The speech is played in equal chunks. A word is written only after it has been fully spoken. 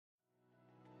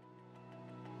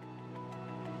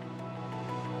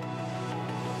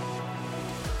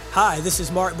Hi, this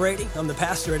is Mark Brady. I'm the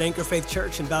pastor at Anchor Faith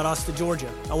Church in Valdosta,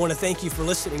 Georgia. I want to thank you for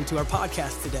listening to our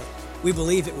podcast today. We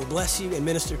believe it will bless you and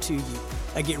minister to you.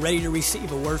 Now get ready to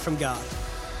receive a word from God.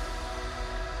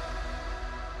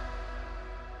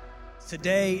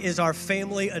 Today is our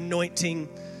family anointing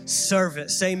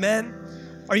service.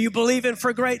 Amen. Are you believing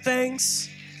for great things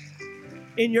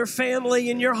in your family,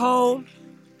 in your home?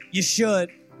 You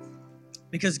should,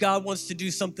 because God wants to do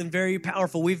something very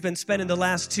powerful. We've been spending the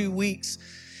last 2 weeks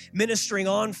ministering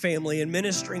on family and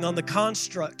ministering on the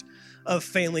construct of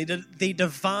family, the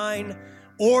divine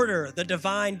order, the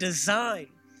divine design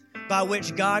by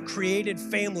which God created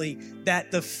family, that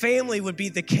the family would be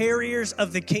the carriers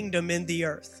of the kingdom in the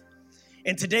earth.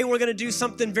 And today we're going to do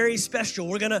something very special.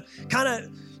 We're going to kind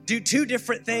of do two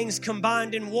different things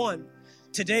combined in one.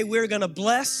 Today we're going to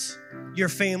bless your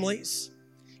families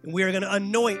and we're going to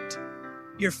anoint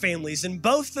your families. And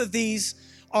both of these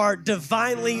are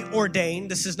divinely ordained.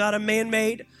 This is not a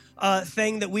man-made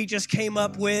thing that we just came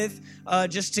up with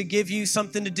just to give you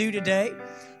something to do today.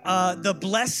 The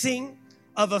blessing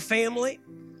of a family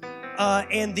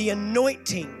and the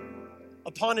anointing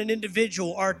upon an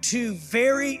individual are two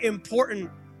very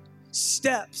important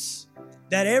steps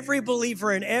that every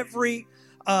believer and every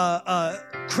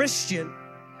Christian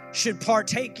should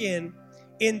partake in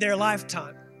their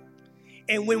lifetime.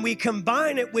 And when we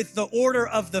combine it with the order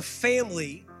of the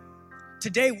family,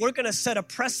 today we're going to set a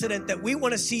precedent that we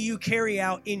want to see you carry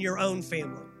out in your own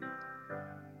family.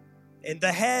 And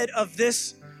the head of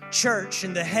this church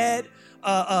and the head,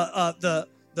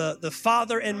 the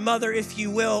father and mother, if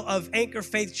you will, of Anchor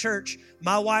Faith Church,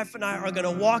 my wife and I are going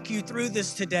to walk you through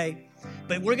this today.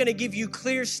 But we're going to give you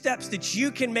clear steps that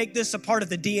you can make this a part of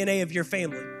the DNA of your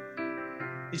family,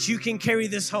 that you can carry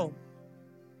this home.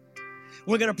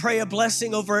 We're going to pray a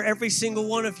blessing over every single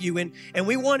one of you, and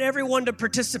we want everyone to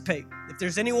participate. If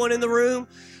there's anyone in the room,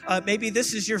 maybe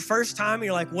this is your first time, and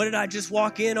you're like, what did I just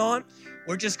walk in on?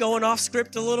 We're just going off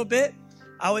script a little bit.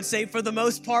 I would say for the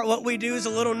most part, what we do is a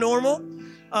little normal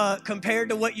compared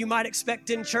to what you might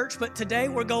expect in church, but today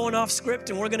we're going off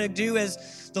script, and we're going to do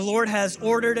as the Lord has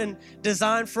ordered and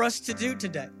designed for us to do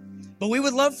today. But we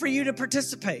would love for you to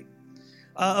participate.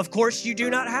 Of course, you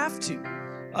do not have to.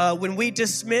 When we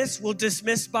dismiss, we'll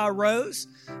dismiss by rows.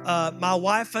 My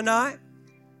wife and I,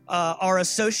 our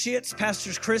associates,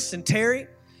 Pastors Chris and Terry,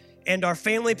 and our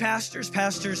family pastors,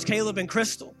 Pastors Caleb and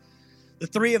Crystal. The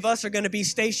three of us are going to be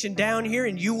stationed down here,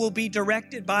 and you will be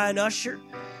directed by an usher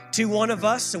to one of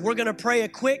us. So we're going to pray a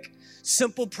quick,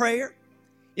 simple prayer.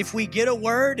 If we get a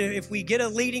word, if we get a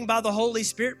leading by the Holy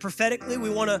Spirit prophetically, we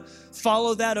want to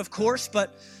follow that, of course,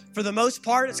 but for the most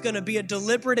part, it's going to be a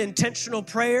deliberate, intentional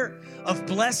prayer of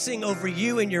blessing over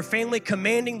you and your family,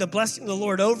 commanding the blessing of the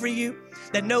Lord over you,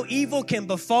 that no evil can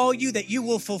befall you, that you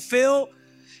will fulfill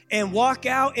and walk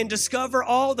out and discover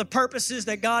all the purposes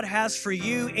that God has for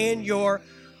you and your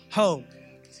home.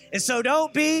 And so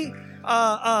don't be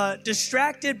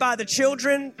distracted by the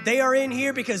children. They are in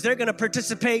here because they're going to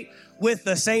participate with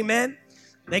us. Amen.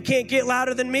 They can't get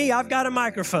louder than me. I've got a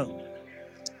microphone.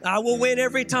 I will win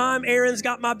every time. Aaron's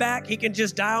got my back. He can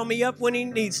just dial me up when he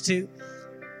needs to.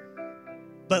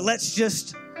 But let's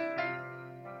just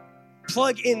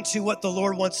plug into what the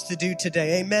Lord wants to do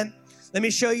today. Amen. Let me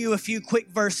show you a few quick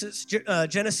verses.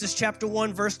 Genesis chapter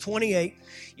 1, verse 28.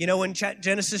 You know, in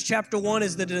Genesis chapter 1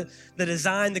 is the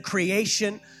design, the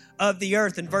creation of the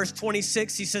earth. In verse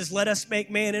 26, he says, let us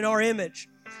make man in our image,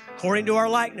 according to our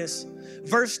likeness.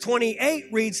 Verse 28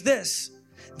 reads this.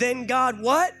 Then God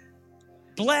what?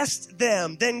 Blessed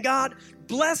them. Then God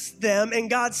blessed them, and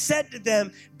God said to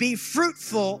them, be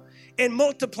fruitful and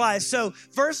multiply. So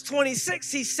verse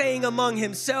 26, he's saying among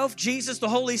himself, Jesus, the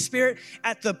Holy Spirit,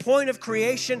 at the point of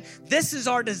creation, this is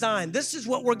our design. This is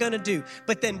what we're going to do.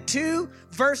 But then 2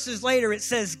 verses later, it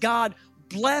says God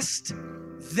blessed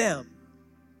them.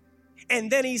 And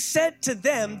then he said to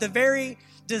them the very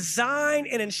design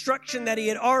and instruction that he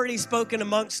had already spoken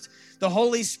amongst the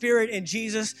Holy Spirit and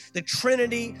Jesus, the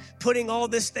Trinity, putting all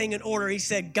this thing in order. He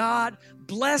said, God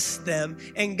blessed them,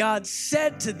 and God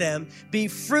said to them, be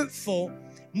fruitful,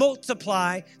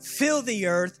 multiply, fill the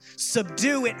earth,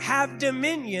 subdue it, have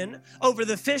dominion over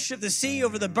the fish of the sea,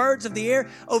 over the birds of the air,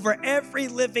 over every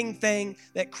living thing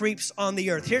that creeps on the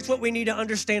earth. Here's what we need to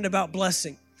understand about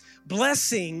blessing.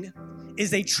 Blessing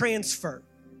is a transfer.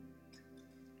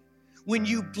 When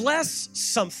you bless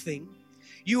something,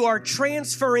 you are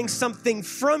transferring something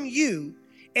from you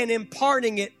and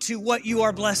imparting it to what you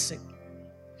are blessing.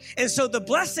 And so the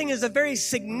blessing is a very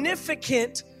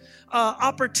significant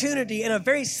opportunity and a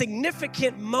very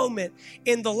significant moment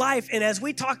in the life. And as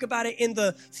we talk about it in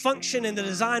the function and the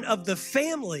design of the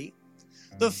family,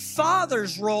 The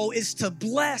father's role is to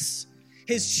bless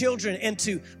his children and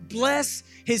to bless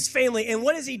his family. And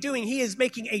what is he doing? He is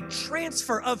making a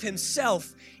transfer of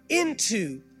himself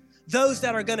into those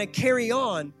that are going to carry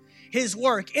on his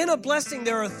work. In a blessing,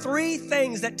 there are three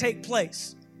things that take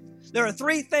place. There are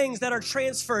three things that are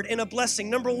transferred in a blessing.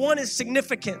 Number one is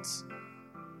significance.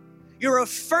 You're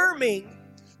affirming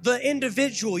the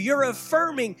individual. You're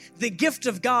affirming the gift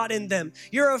of God in them.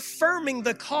 You're affirming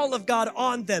the call of God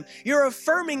on them. You're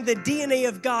affirming the DNA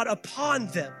of God upon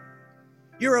them.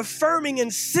 You're affirming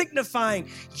and signifying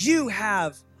you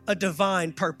have a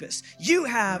divine purpose. You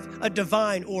have a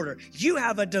divine order. You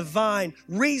have a divine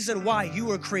reason why you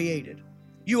were created.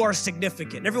 You are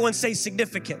significant. Everyone say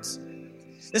significance.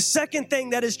 The second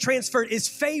thing that is transferred is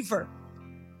favor.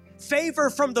 Favor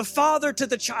from the father to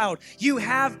the child. You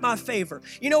have my favor.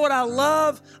 You know what I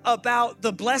love about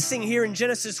the blessing here in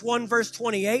Genesis 1 verse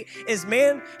 28 is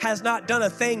man has not done a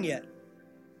thing yet.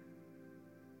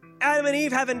 Adam and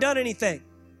Eve haven't done anything.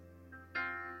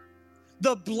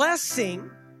 The blessing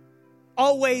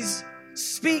always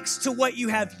speaks to what you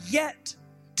have yet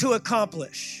to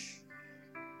accomplish.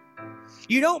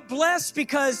 You don't bless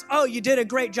because, oh, you did a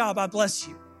great job, I bless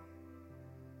you.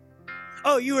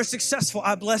 Oh, you were successful,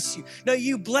 I bless you. No,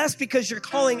 you bless because you're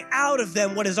calling out of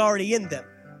them what is already in them.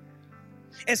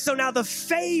 And so now the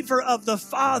favor of the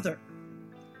Father,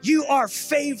 you are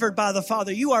favored by the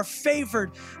Father. You are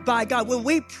favored by God. When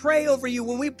we pray over you,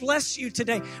 when we bless you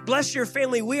today, bless your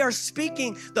family, we are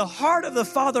speaking the heart of the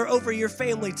Father over your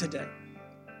family today.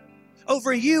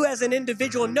 Over you as an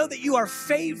individual. Know that you are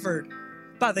favored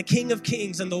by the King of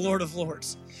Kings and the Lord of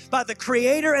Lords, by the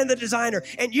Creator and the Designer.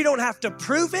 And you don't have to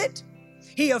prove it.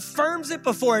 He affirms it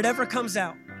before it ever comes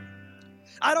out.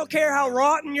 I don't care how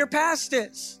rotten your past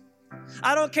is.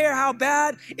 I don't care how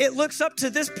bad it looks up to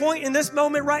this point in this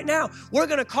moment right now. We're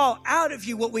going to call out of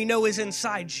you what we know is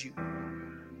inside you.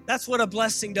 That's what a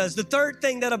blessing does. The third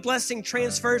thing that a blessing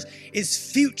transfers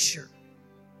is future.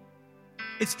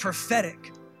 It's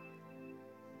prophetic.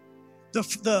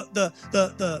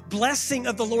 The blessing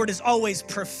of the Lord is always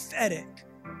prophetic.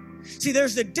 See,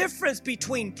 there's a difference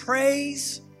between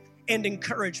praise and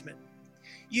encouragement.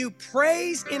 You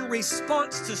praise in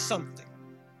response to something.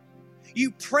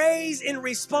 You praise in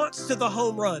response to the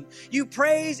home run. You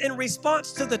praise in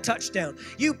response to the touchdown.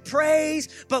 You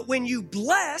praise, but when you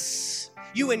bless,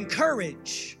 you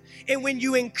encourage. And when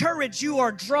you encourage, you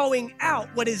are drawing out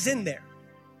what is in there.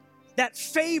 That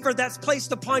favor that's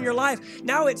placed upon your life,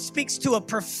 now it speaks to a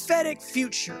prophetic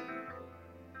future.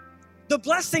 The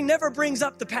blessing never brings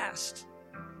up the past.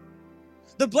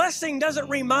 The blessing doesn't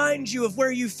remind you of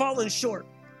where you've fallen short.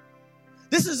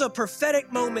 This is a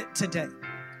prophetic moment today.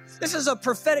 This is a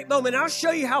prophetic moment. I'll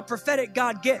show you how prophetic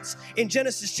God gets in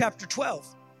Genesis chapter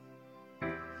 12.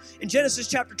 In Genesis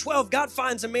chapter 12, God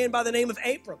finds a man by the name of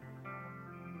Abram.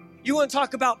 You want to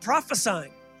talk about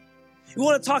prophesying? You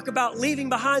want to talk about leaving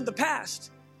behind the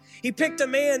past? He picked a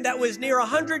man that was near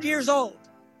 100 years old,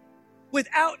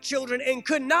 without children and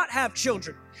could not have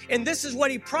children. And this is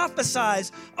what he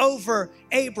prophesies over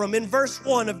Abram in verse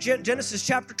 1 of Genesis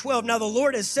chapter 12. Now the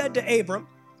Lord has said to Abram,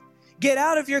 get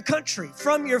out of your country,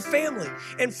 from your family,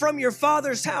 and from your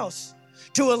father's house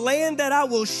to a land that I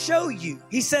will show you.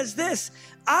 He says this,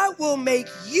 I will make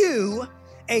you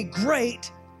a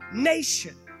great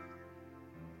nation.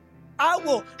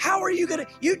 How are you going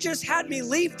to, you just had me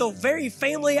leave the very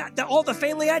family, all the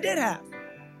family I did have.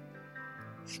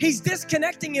 He's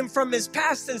disconnecting him from his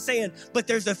past and saying, but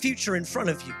there's a future in front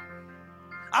of you.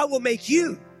 I will make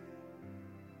you,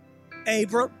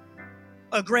 Abram,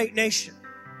 a great nation.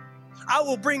 I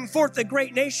will bring forth a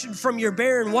great nation from your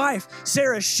barren wife,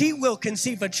 Sarah. She will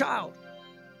conceive a child.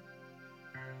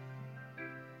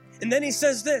 And then he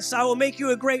says this, I will make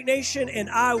you a great nation and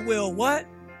I will what?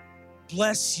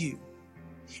 Bless you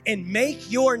and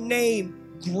make your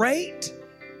name great.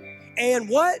 And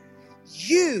what?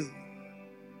 You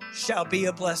shall be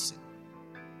a blessing.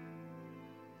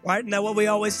 Right? Isn't that what we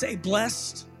always say?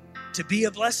 Blessed to be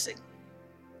a blessing.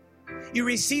 You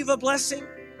receive a blessing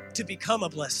to become a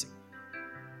blessing.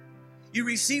 You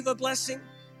receive a blessing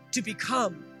to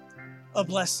become a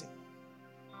blessing.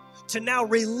 To now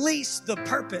release the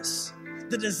purpose,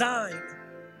 the design,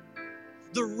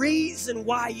 the reason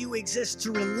why you exist,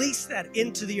 to release that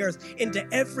into the earth, into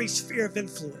every sphere of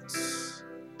influence.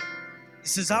 He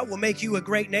says, I will make you a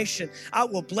great nation. I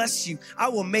will bless you. I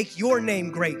will make your name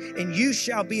great, and you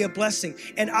shall be a blessing.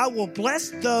 And I will bless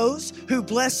those who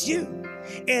bless you,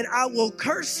 and I will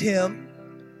curse him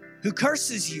who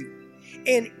curses you.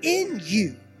 And in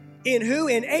you, in who?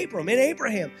 In Abram, in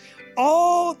Abraham,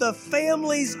 all the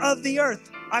families of the earth,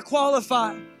 I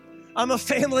qualify, I'm a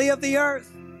family of the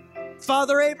earth.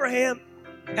 Father Abraham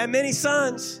had many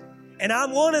sons, and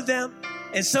I'm one of them,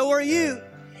 and so are you.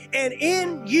 And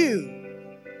in you,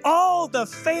 all the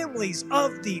families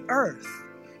of the earth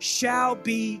shall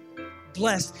be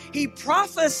blessed. He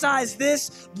prophesies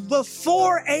this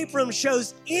before Abram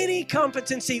shows any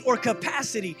competency or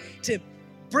capacity to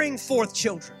bring forth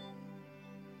children.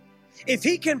 If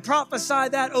he can prophesy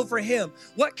that over him,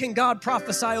 what can God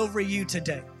prophesy over you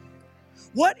today?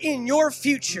 What in your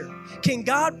future can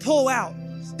God pull out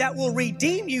that will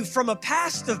redeem you from a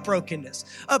past of brokenness,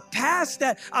 a past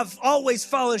that I've always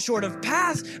fallen short of,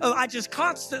 past of I just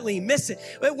constantly miss it?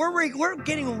 We're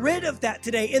getting rid of that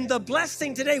today. In the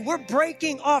blessing today, we're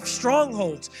breaking off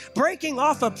strongholds, breaking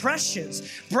off oppressions,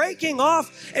 breaking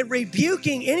off and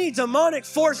rebuking any demonic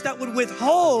force that would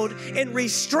withhold and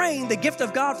restrain the gift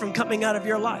of God from coming out of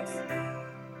your life.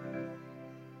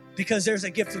 Because there's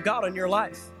a gift of God on your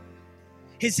life.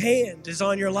 His hand is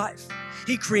on your life.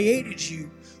 He created you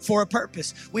for a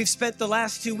purpose. We've spent the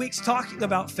last 2 weeks talking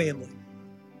about family,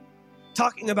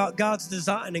 talking about God's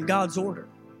design and God's order.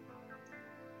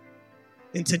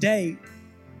 And today,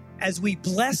 as we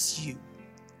bless you,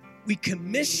 we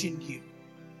commission you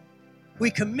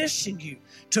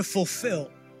to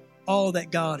fulfill all that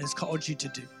God has called you to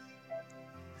do.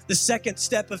 The second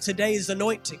step of today is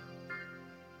anointing.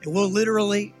 And we'll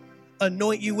literally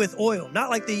anoint you with oil, not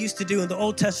like they used to do in the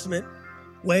Old Testament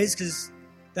ways, because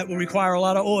that will require a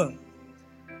lot of oil.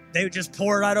 They would just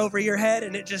pour it right over your head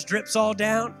and it just drips all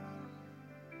down.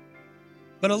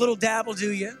 But a little dab will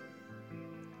do you.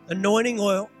 Anointing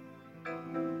oil.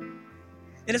 And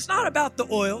it's not about the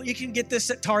oil. You can get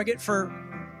this at Target for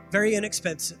very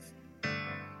inexpensive.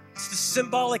 It's the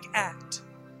symbolic act.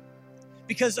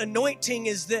 Because anointing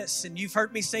is this, and you've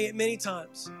heard me say it many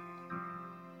times.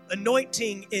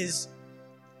 Anointing is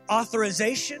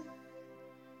authorization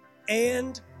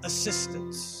and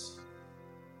assistance.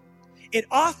 It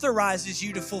authorizes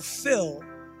you to fulfill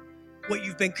what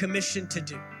you've been commissioned to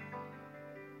do.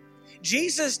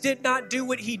 Jesus did not do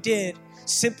what he did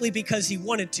simply because he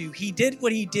wanted to. He did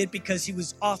what he did because he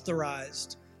was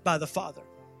authorized by the Father.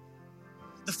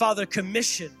 The Father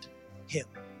commissioned him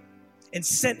and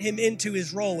sent him into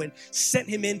his role and sent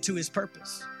him into his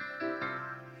purpose.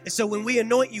 And so when we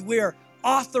anoint you, we are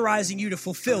authorizing you to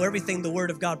fulfill everything the Word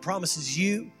of God promises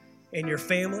you and your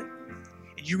family,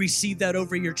 and you receive that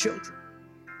over your children.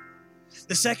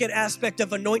 The second aspect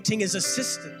of anointing is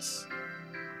assistance.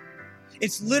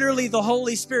 It's literally the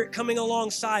Holy Spirit coming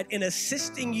alongside and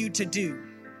assisting you to do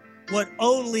what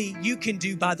only you can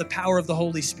do by the power of the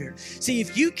Holy Spirit. See,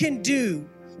 if you can do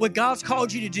what God's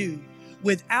called you to do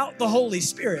without the Holy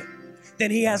Spirit,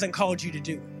 then he hasn't called you to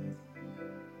do it.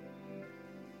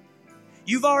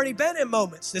 You've already been in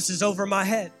moments. This is over my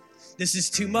head. This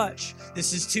is too much.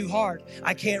 This is too hard.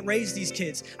 I can't raise these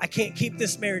kids. I can't keep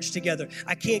this marriage together.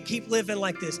 I can't keep living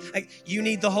like this. You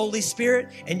need the Holy Spirit,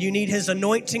 and you need his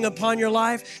anointing upon your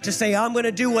life to say, I'm going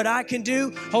to do what I can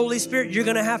do. Holy Spirit, you're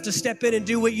going to have to step in and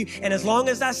do what you, and as long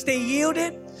as I stay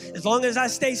yielded, as long as I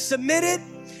stay submitted,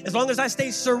 as long as I stay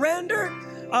surrendered,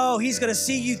 oh, he's going to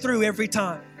see you through every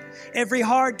time. Every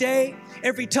hard day,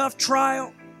 every tough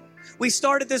trial. We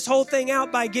started this whole thing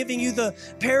out by giving you the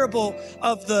parable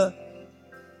of the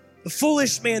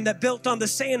foolish man that built on the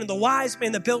sand and the wise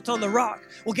man that built on the rock.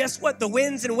 Well, guess what? The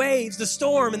winds and waves, the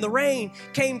storm and the rain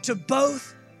came to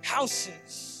both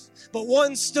houses, but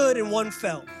one stood and one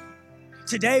fell.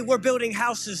 Today, we're building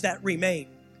houses that remain.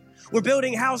 We're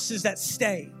building houses that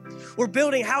stay. We're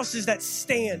building houses that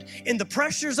stand. In the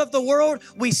pressures of the world,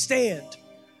 we stand.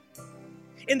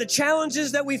 In the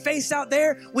challenges that we face out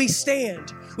there, we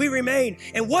stand. We remain.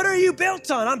 And what are you built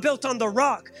on? I'm built on the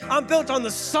rock. I'm built on the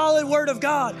solid word of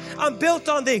God. I'm built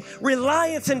on the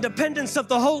reliance and dependence of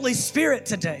the Holy Spirit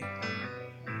today.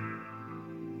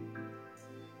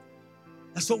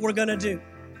 That's what we're going to do.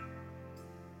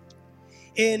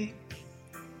 In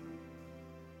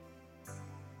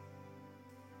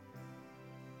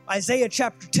Isaiah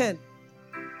chapter 10.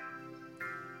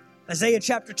 Isaiah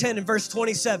chapter 10 and verse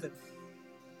 27.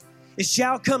 It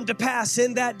shall come to pass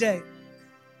in that day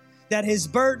that his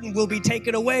burden will be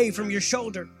taken away from your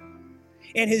shoulder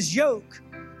and his yoke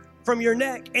from your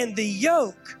neck, and the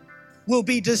yoke will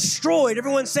be destroyed.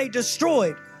 Everyone say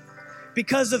destroyed,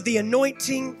 because of the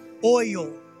anointing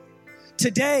oil.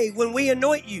 Today, when we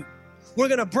anoint you, we're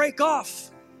going to break off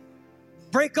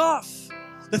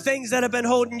the things that have been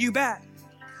holding you back.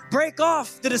 Break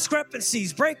off the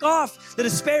discrepancies, break off the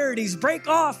disparities, break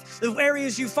off the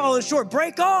areas you've fallen short,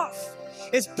 break off.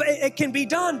 It can be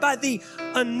done by the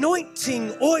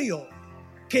anointing oil.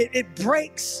 It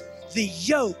breaks the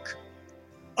yoke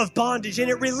of bondage, and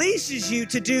it releases you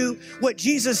to do what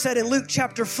Jesus said in Luke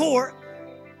chapter 4.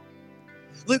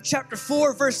 Luke chapter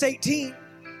 4, verse 18.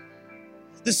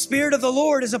 The Spirit of the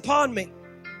Lord is upon me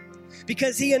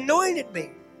because he anointed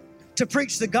me to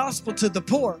preach the gospel to the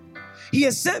poor. He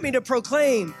has sent me to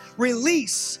proclaim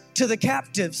release to the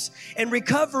captives and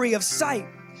recovery of sight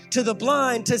to the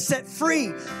blind, to set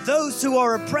free those who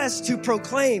are oppressed, to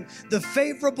proclaim the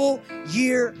favorable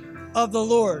year of the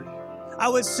Lord. I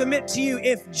would submit to you,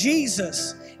 if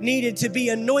Jesus needed to be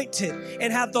anointed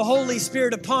and have the Holy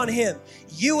Spirit upon him,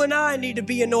 you and I need to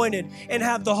be anointed and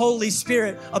have the Holy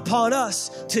Spirit upon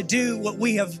us to do what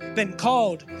we have been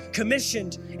called,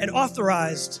 commissioned, and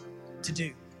authorized to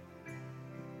do.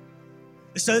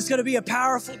 So it's going to be a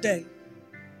powerful day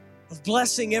of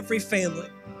blessing every family,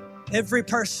 every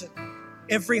person,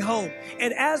 every home.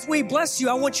 And as we bless you,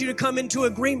 I want you to come into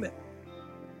agreement.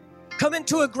 Come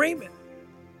into agreement.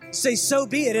 Say, so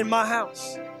be it in my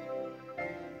house.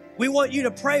 We want you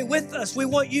to pray with us. We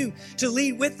want you to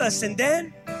lead with us. And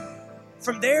then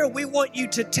from there, we want you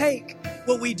to take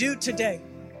what we do today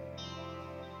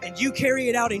and you carry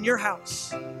it out in your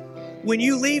house. When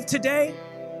you leave today,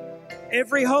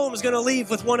 every home is going to leave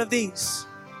with one of these.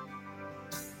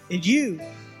 And you,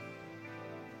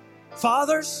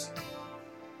 fathers,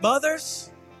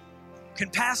 mothers, can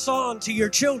pass on to your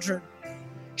children,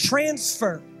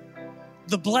 transfer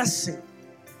the blessing.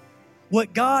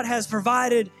 What God has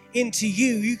provided into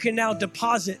you, you can now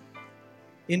deposit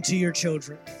into your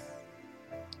children.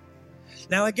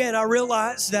 Now, again, I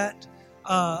realize that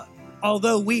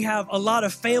although we have a lot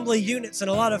of family units and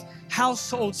a lot of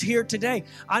households here today,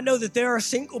 I know that there are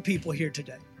single people here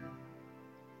today.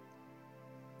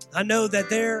 I know that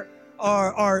there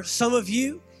are some of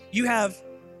you, you have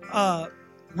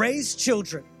raised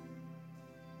children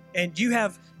and you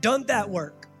have done that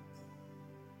work.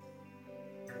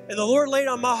 And the Lord laid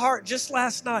on my heart just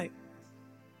last night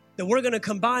that we're going to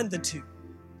combine the two.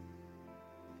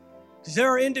 Because there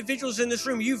are individuals in this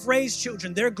room, you've raised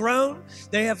children. They're grown.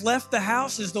 They have left the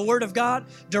house as the Word of God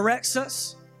directs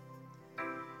us.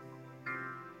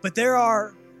 But there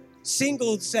are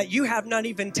singles that you have not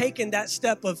even taken that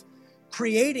step of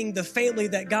creating the family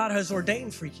that God has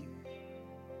ordained for you.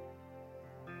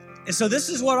 And so this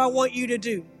is what I want you to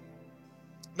do.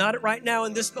 Not right now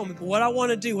in this moment, but what I want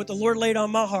to do, what the Lord laid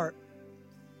on my heart,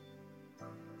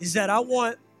 is that I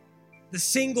want the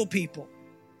single people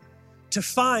to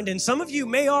find, and some of you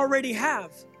may already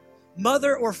have,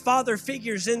 mother or father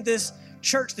figures in this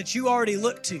church that you already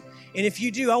look to. And if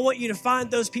you do, I want you to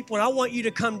find those people and I want you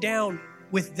to come down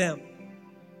with them.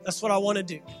 That's what I want to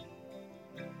do.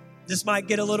 This might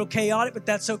get a little chaotic, but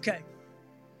that's okay.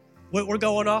 We're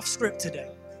going off script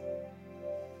today.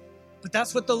 But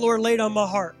that's what the Lord laid on my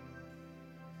heart.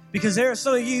 Because there are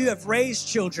some of you who have raised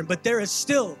children, but there is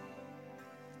still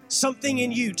something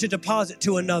in you to deposit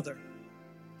to another.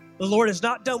 The Lord is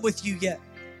not done with you yet.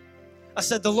 I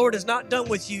said, the Lord is not done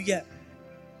with you yet.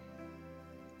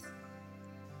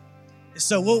 And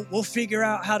so we'll figure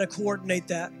out how to coordinate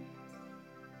that.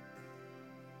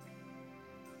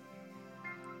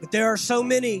 But there are so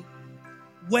many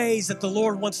ways that the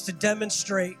Lord wants to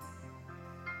demonstrate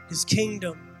his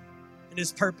kingdom and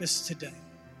his purpose today.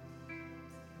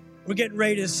 We're getting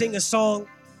ready to sing a song,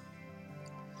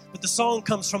 but the song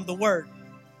comes from the Word.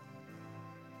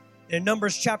 In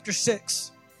Numbers chapter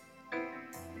 6.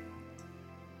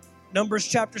 Numbers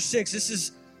chapter 6, this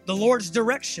is the Lord's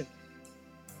direction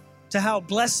to how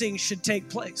blessing should take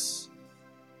place.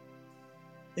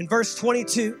 In verse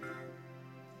 22,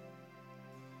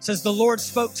 it says, the Lord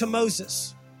spoke to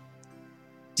Moses,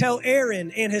 tell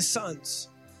Aaron and his sons,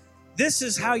 this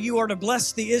is how you are to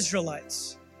bless the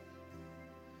Israelites.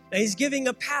 Now he's giving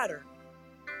a pattern.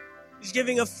 He's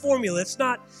giving a formula. It's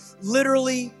not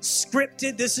literally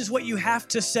scripted. This is what you have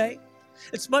to say.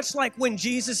 It's much like when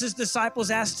Jesus' disciples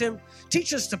asked him,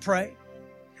 teach us to pray.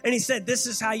 And he said, this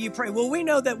is how you pray. Well, we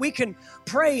know that we can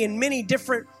pray in many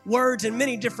different words in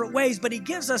many different ways, but he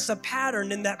gives us a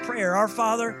pattern in that prayer. Our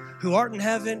Father, who art in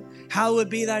heaven, hallowed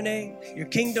be thy name. Your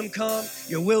kingdom come,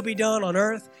 your will be done on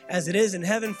earth as it is in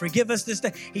heaven. Forgive us this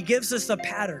day. He gives us a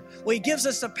pattern. Well, he gives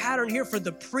us a pattern here for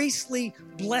the priestly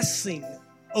blessing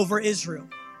over Israel.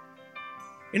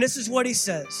 And this is what he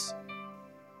says.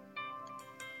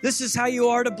 This is how you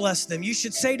are to bless them. You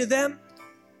should say to them,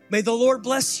 may the Lord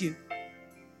bless you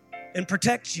and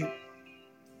protect you.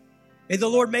 May the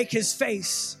Lord make his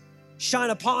face shine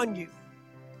upon you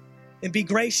and be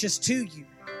gracious to you.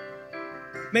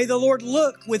 May the Lord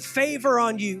look with favor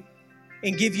on you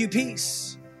and give you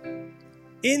peace.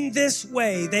 In this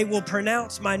way, they will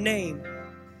pronounce my name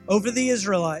over the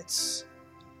Israelites,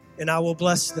 and I will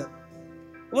bless them.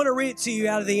 I want to read it to you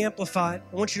out of the Amplified.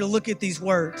 I want you to look at these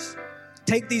words.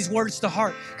 Take these words to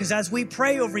heart, because as we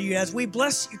pray over you, as we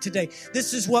bless you today,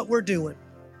 this is what we're doing.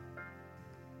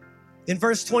 In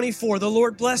verse 24, the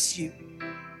Lord bless you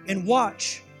and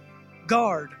watch,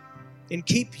 guard, and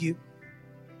keep you.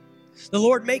 The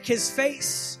Lord make his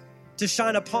face to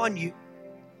shine upon you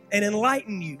and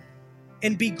enlighten you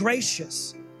and be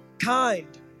gracious, kind,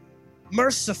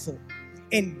 merciful,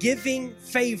 and giving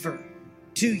favor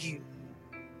to you.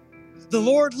 The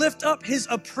Lord lift up his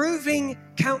approving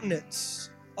countenance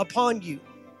upon you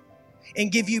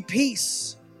and give you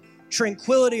peace,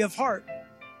 tranquility of heart,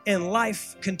 and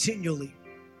life continually.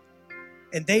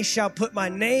 And they shall put my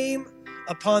name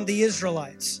upon the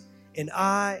Israelites, and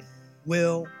I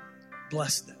will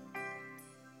bless them.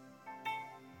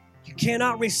 You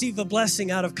cannot receive a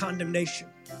blessing out of condemnation.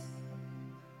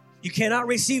 You cannot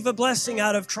receive a blessing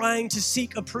out of trying to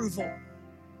seek approval.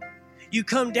 You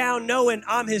come down knowing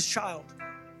I'm his child.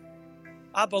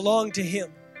 I belong to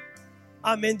him.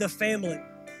 I'm in the family,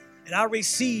 and I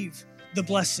receive the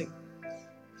blessing.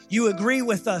 You agree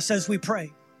with us as we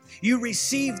pray. You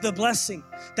receive the blessing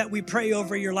that we pray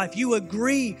over your life. You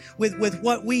agree with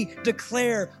what we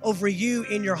declare over you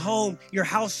in your home, your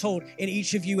household, and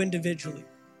each of you individually.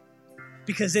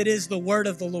 Because it is the word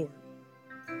of the Lord.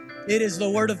 It is the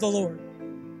word of the Lord.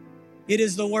 It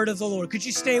is the word of the Lord. Could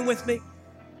you stand with me?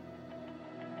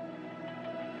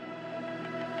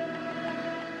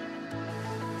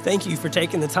 Thank you for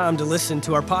taking the time to listen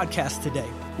to our podcast today.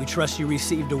 We trust you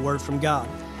received a word from God.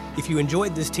 If you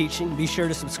enjoyed this teaching, be sure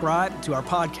to subscribe to our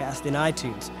podcast in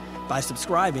iTunes. By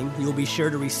subscribing, you'll be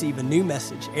sure to receive a new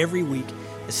message every week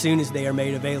as soon as they are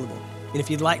made available. And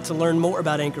if you'd like to learn more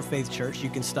about Anchor Faith Church, you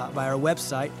can stop by our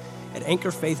website at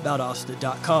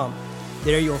anchorfaithvaldosta.com.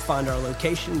 There you'll find our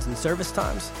locations and service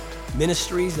times,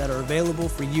 ministries that are available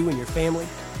for you and your family.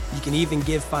 You can even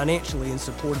give financially in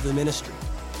support of the ministry.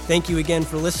 Thank you again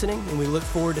for listening, and we look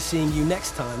forward to seeing you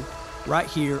next time right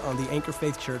here on the Anchor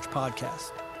Faith Church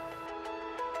podcast.